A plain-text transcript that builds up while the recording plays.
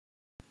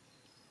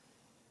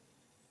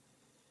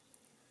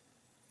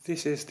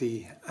This is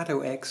the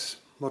Addo-X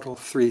model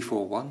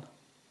 341.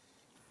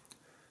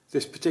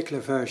 This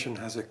particular version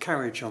has a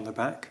carriage on the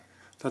back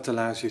that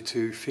allows you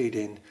to feed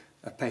in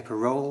a paper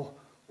roll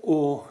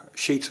or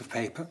sheets of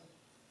paper.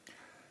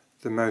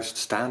 The most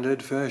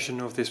standard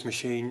version of this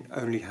machine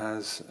only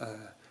has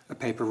a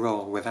paper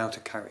roll without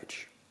a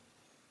carriage.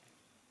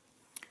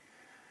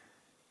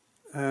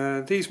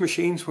 These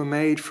machines were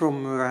made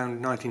from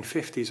around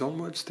 1950s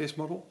onwards, this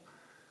model,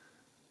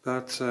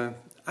 but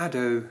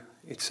Addo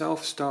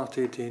itself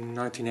started in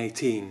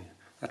 1918,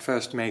 at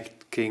first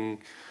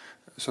making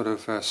sort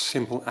of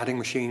simple adding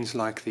machines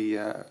like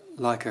a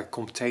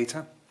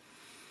computator,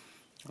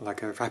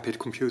 like a rapid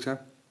computer.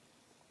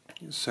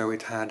 So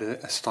it had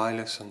a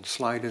stylus and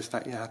sliders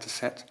that you had to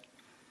set.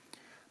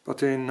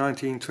 But in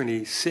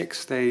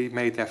 1926 they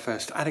made their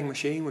first adding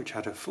machine, which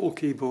had a full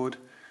keyboard.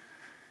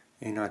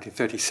 In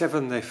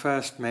 1937 they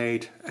first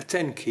made a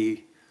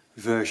 10-key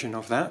version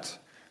of that,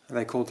 and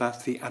they called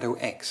that the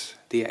Addo-X,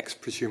 the X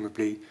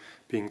presumably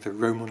being the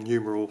Roman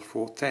numeral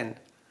for 10,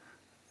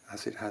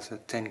 as it has a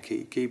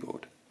 10-key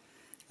keyboard.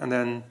 And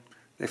then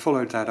they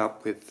followed that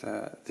up with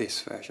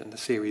this version, the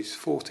Series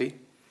 40,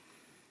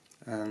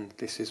 and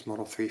this is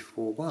model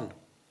 341.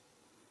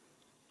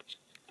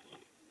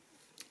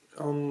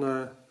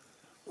 On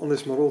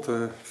this model,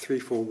 the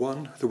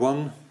 341, the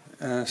 1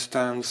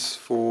 stands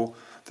for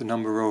the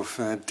number of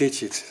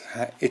digits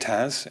it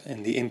has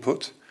in the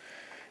input.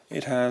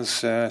 It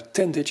has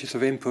 10 digits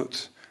of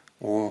input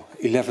or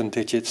 11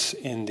 digits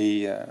in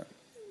the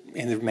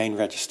main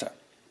register.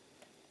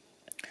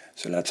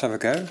 So let's have a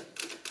go.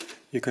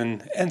 You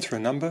can enter a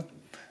number,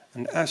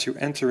 and as you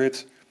enter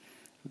it,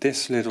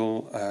 this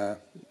little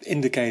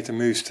indicator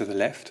moves to the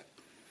left.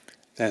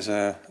 There's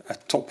a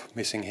top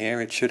missing here.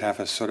 It should have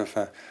a sort of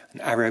an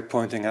arrow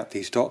pointing at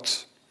these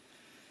dots.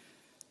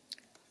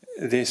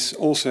 This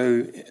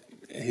also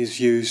is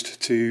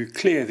used to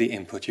clear the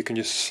input. You can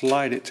just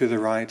slide it to the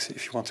right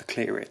if you want to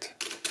clear it.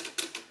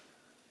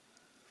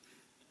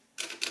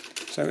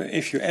 So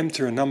if you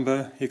enter a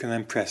number, you can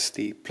then press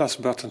the plus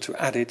button to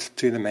add it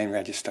to the main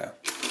register.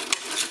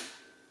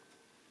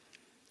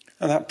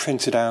 And that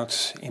prints it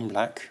out in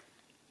black.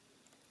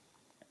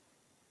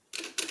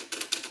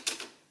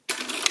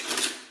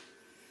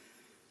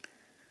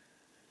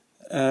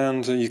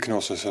 And you can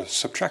also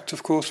subtract,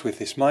 of course, with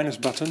this minus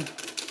button.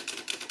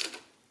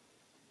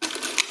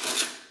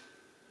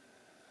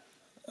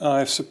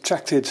 I've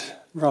subtracted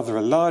rather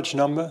a large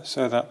number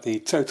so that the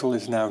total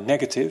is now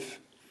negative,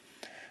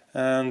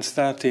 and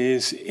that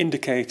is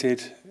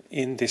indicated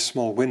in this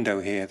small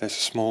window here. There's a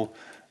small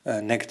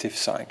negative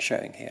sign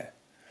showing here.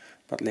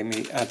 But let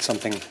me add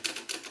something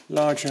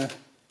larger,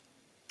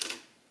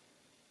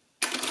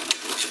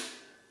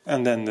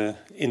 and then the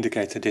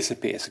indicator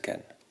disappears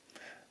again.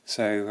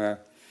 So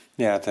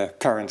yeah, the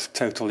current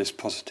total is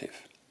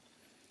positive.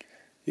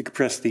 You can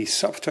press the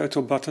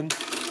subtotal button.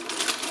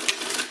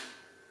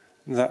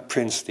 That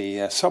prints the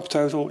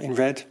subtotal in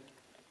red.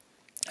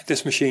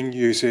 This machine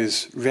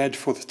uses red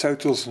for the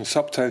totals and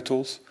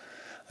subtotals,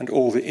 and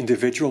all the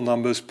individual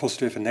numbers,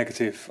 positive and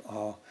negative,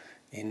 are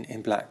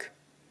in black.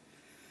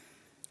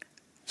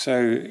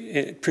 So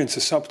it prints a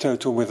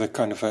subtotal with a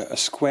kind of a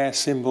square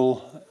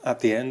symbol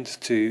at the end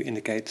to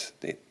indicate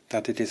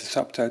that it is a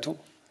subtotal.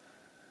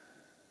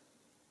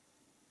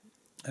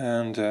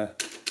 And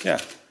yeah,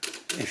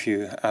 if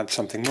you add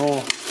something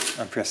more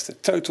and press the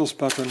totals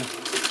button,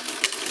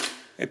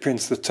 it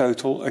prints the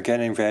total again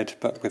in red,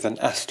 but with an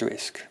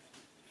asterisk.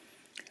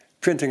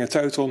 Printing a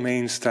total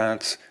means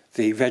that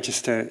the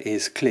register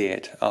is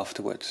cleared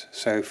afterwards.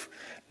 So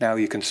now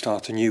you can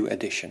start a new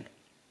addition.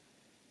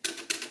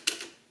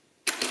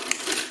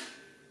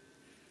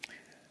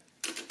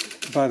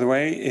 By the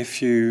way,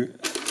 if you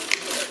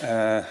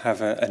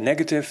have a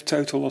negative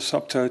total or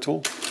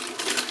subtotal,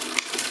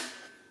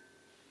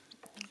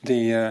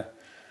 the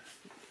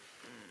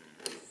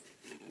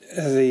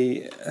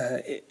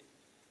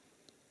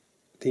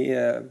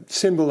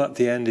symbol at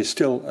the end is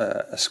still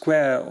a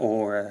square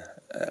or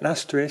an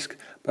asterisk,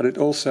 but it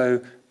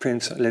also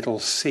prints a little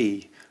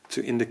C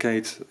to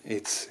indicate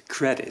its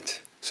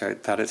credit, so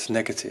that it's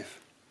negative.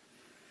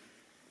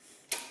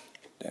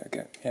 There we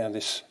go. Yeah,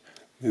 this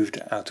moved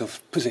out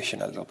of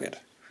position a little bit.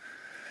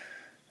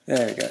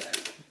 There we go.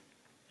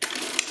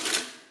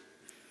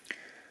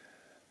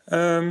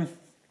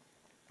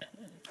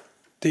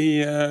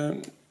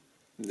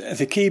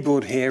 The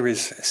keyboard here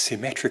is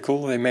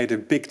symmetrical. They made a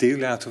big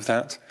deal out of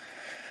that.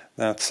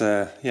 That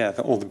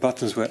all the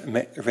buttons were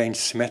arranged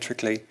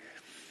symmetrically,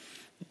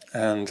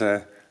 and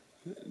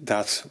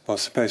that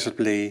was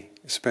supposedly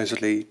so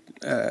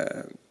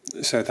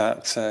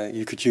that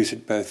you could use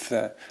it both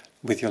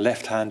with your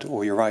left hand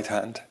or your right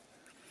hand.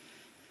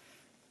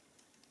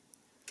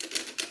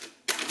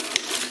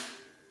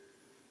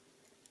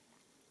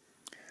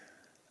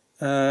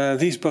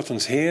 These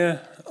buttons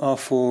here are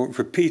for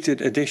repeated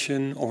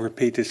addition or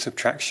repeated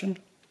subtraction,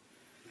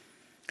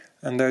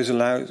 and those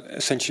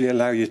essentially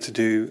allow you to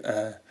do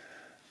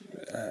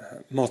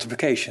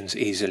multiplications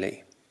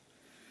easily.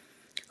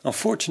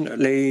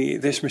 Unfortunately,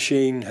 this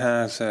machine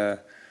has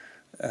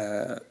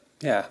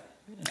yeah,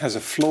 has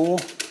a flaw.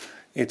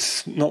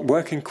 It's not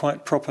working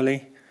quite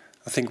properly.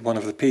 I think one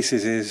of the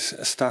pieces is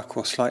stuck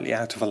or slightly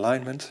out of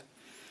alignment.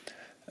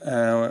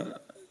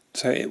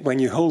 When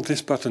you hold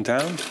this button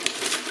down,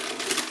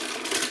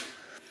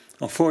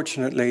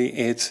 unfortunately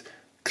it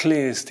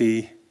clears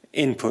the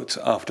input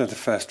after the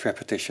first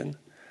repetition.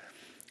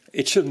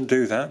 It shouldn't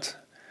do that.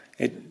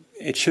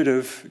 It should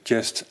have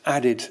just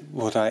added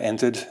what I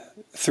entered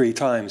 3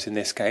 times in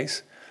this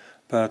case.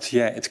 But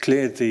yeah, it's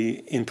cleared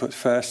the input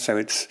first, so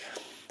it's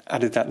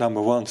added that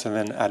number once and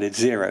then added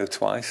 0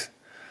 twice.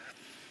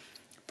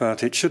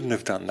 But it shouldn't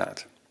have done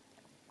that.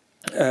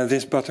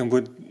 This button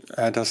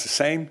does the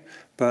same,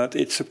 but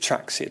it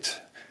subtracts it.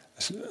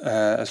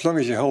 As long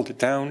as you hold it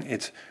down,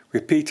 it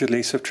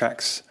repeatedly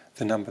subtracts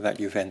the number that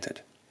you've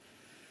entered.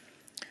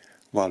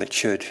 Well, it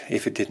should,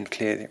 if it didn't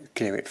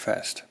clear it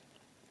first.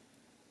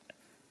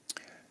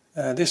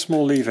 This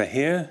small lever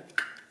here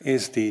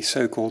is the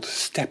so-called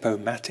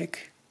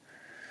Step-O-Matic.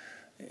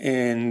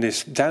 In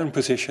this down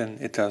position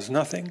it does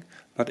nothing,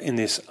 but in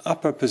this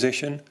upper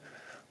position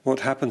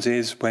what happens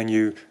is when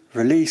you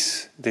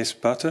release this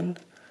button,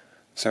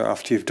 so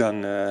after you've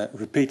done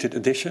repeated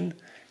addition,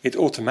 it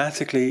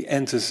automatically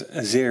enters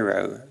a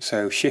 0,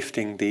 so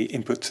shifting the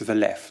input to the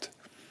left.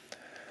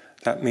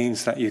 That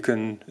means that you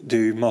can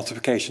do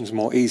multiplications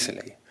more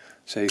easily.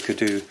 So you could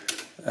do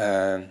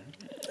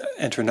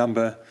enter a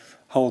number,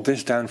 hold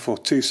this down for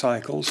 2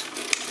 cycles,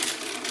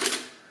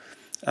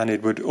 and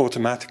it would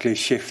automatically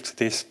shift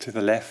this to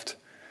the left,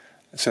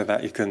 so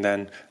that you can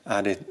then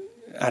add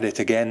it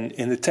again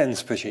in the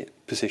tens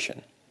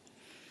position.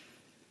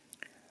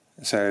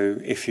 So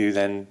if you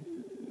then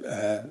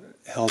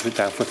held it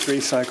down for 3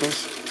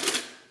 cycles,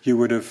 you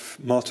would have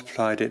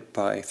multiplied it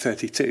by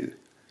 32.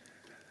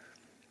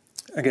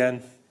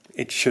 Again,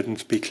 it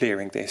shouldn't be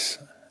clearing this,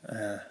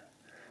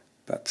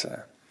 but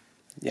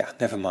yeah,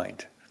 never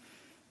mind.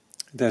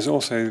 There's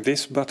also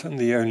this button,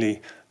 the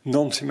only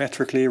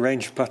non-symmetrically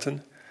arranged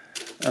button,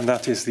 and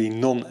that is the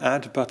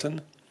non-add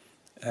button.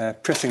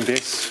 Pressing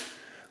this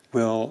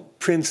will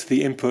print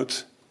the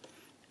input,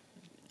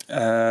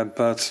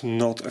 but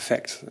not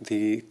affect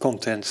the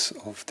contents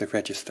of the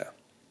register.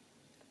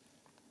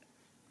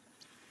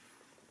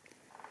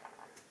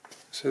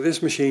 So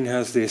this machine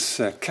has this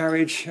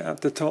carriage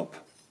at the top.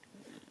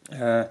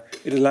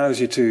 It allows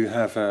you to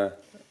have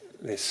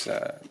this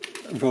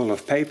roll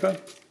of paper.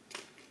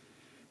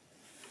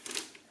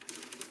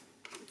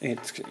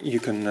 You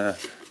can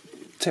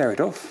tear it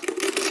off,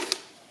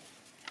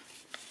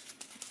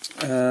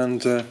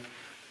 and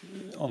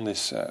on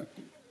this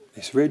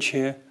ridge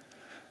here,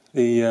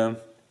 the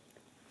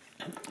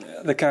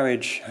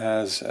carriage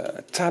has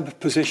tab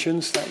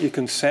positions that you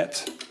can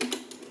set.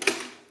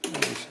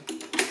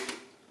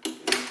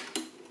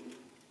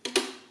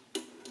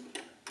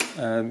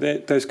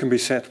 Those can be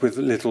set with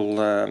little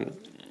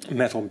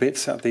metal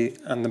bits at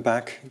the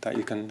back that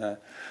you can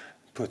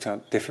put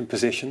at different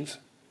positions.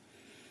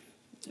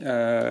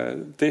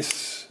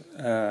 This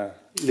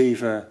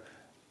lever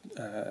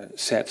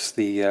sets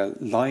the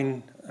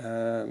line,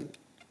 the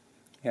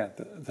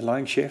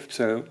line shift.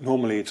 So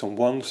normally it's on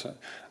 1,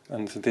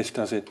 and this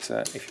does it.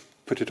 If you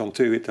put it on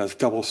 2, it does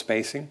double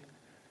spacing,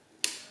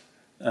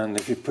 and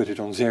if you put it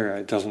on 0,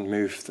 it doesn't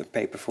move the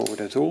paper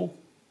forward at all.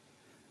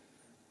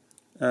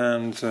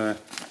 And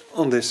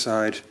on this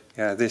side,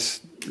 this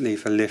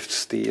lever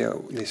lifts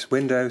this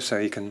window so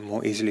you can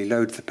more easily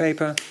load the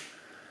paper,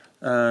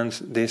 and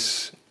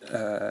this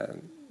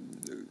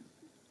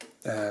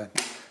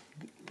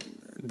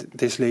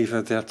this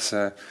lever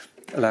that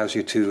allows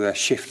you to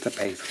shift the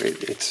paper.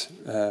 It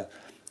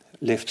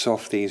lifts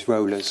off these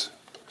rollers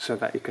so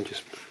that you can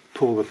just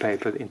pull the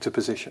paper into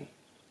position.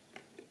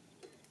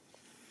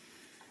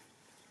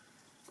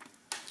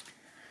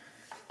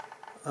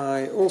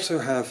 I also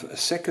have a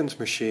second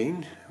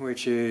machine,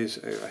 which is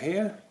over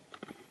here.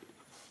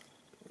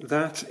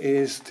 That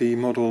is the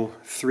model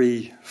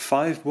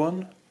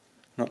 351,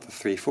 not the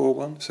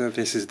 341, so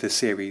this is the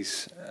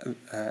series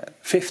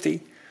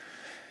 50.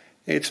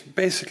 It's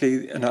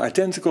basically an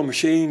identical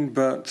machine,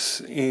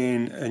 but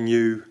in a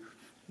new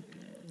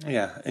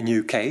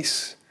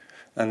case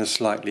and a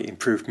slightly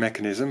improved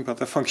mechanism, but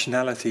the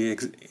functionality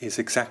is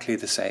exactly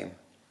the same.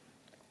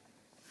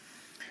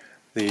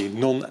 The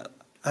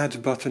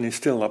non-add button is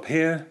still up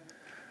here.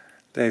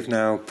 They've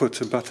now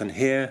put a button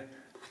here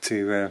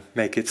to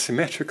make it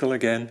symmetrical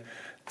again.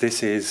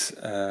 This is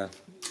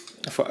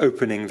for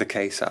opening the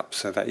case up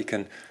so that you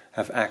can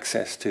have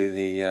access to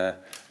the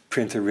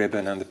printer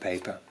ribbon and the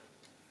paper.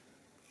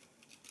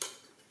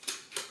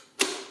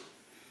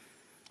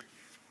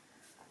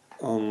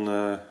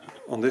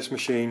 On this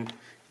machine,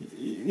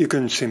 you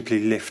can simply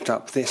lift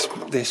up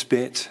this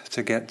bit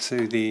to get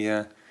to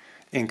the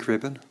ink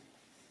ribbon.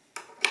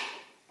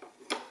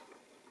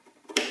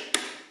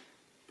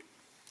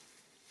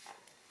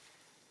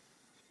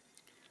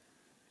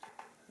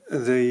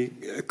 The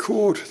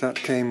cord that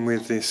came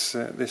with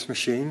this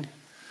machine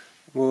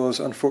was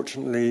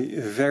unfortunately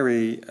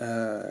very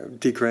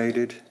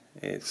degraded.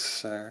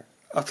 It's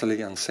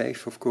utterly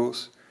unsafe, of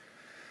course.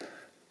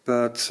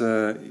 but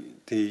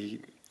the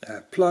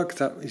plug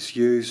that is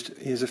used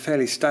is a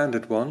fairly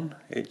standard one.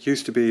 It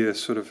used to be a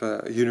sort of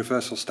a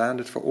universal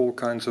standard for all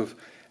kinds of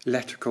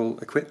electrical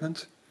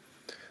equipment.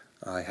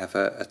 I have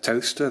a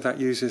toaster that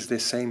uses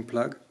this same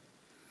plug.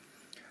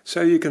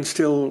 So you can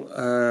still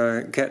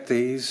get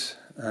these,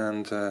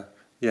 and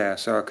yeah,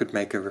 so I could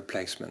make a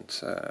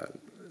replacement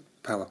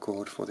power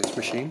cord for this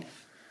machine.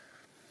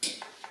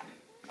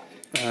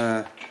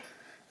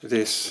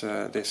 This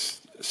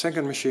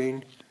second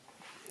machine,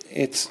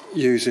 it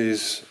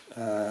uses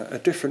a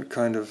different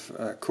kind of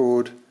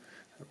cord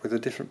with a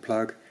different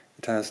plug.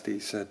 It has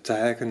these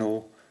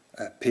diagonal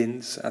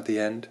pins at the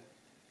end,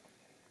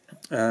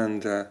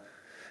 and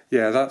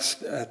yeah,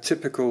 that's a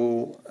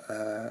typical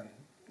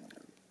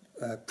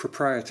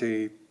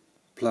proprietary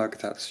plug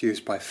that's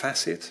used by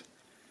Facet.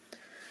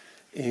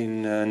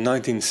 In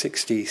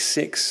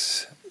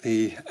 1966,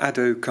 the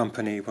Addo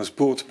company was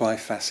bought by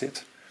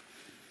Facet,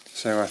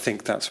 so I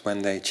think that's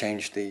when they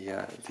changed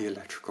the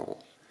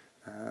electrical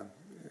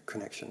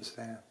connections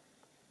there.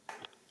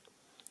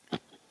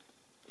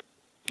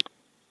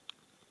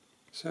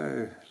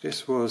 So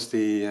this was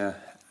the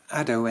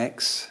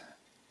Addo-X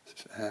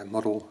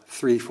model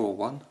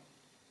 341.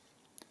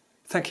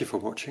 Thank you for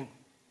watching.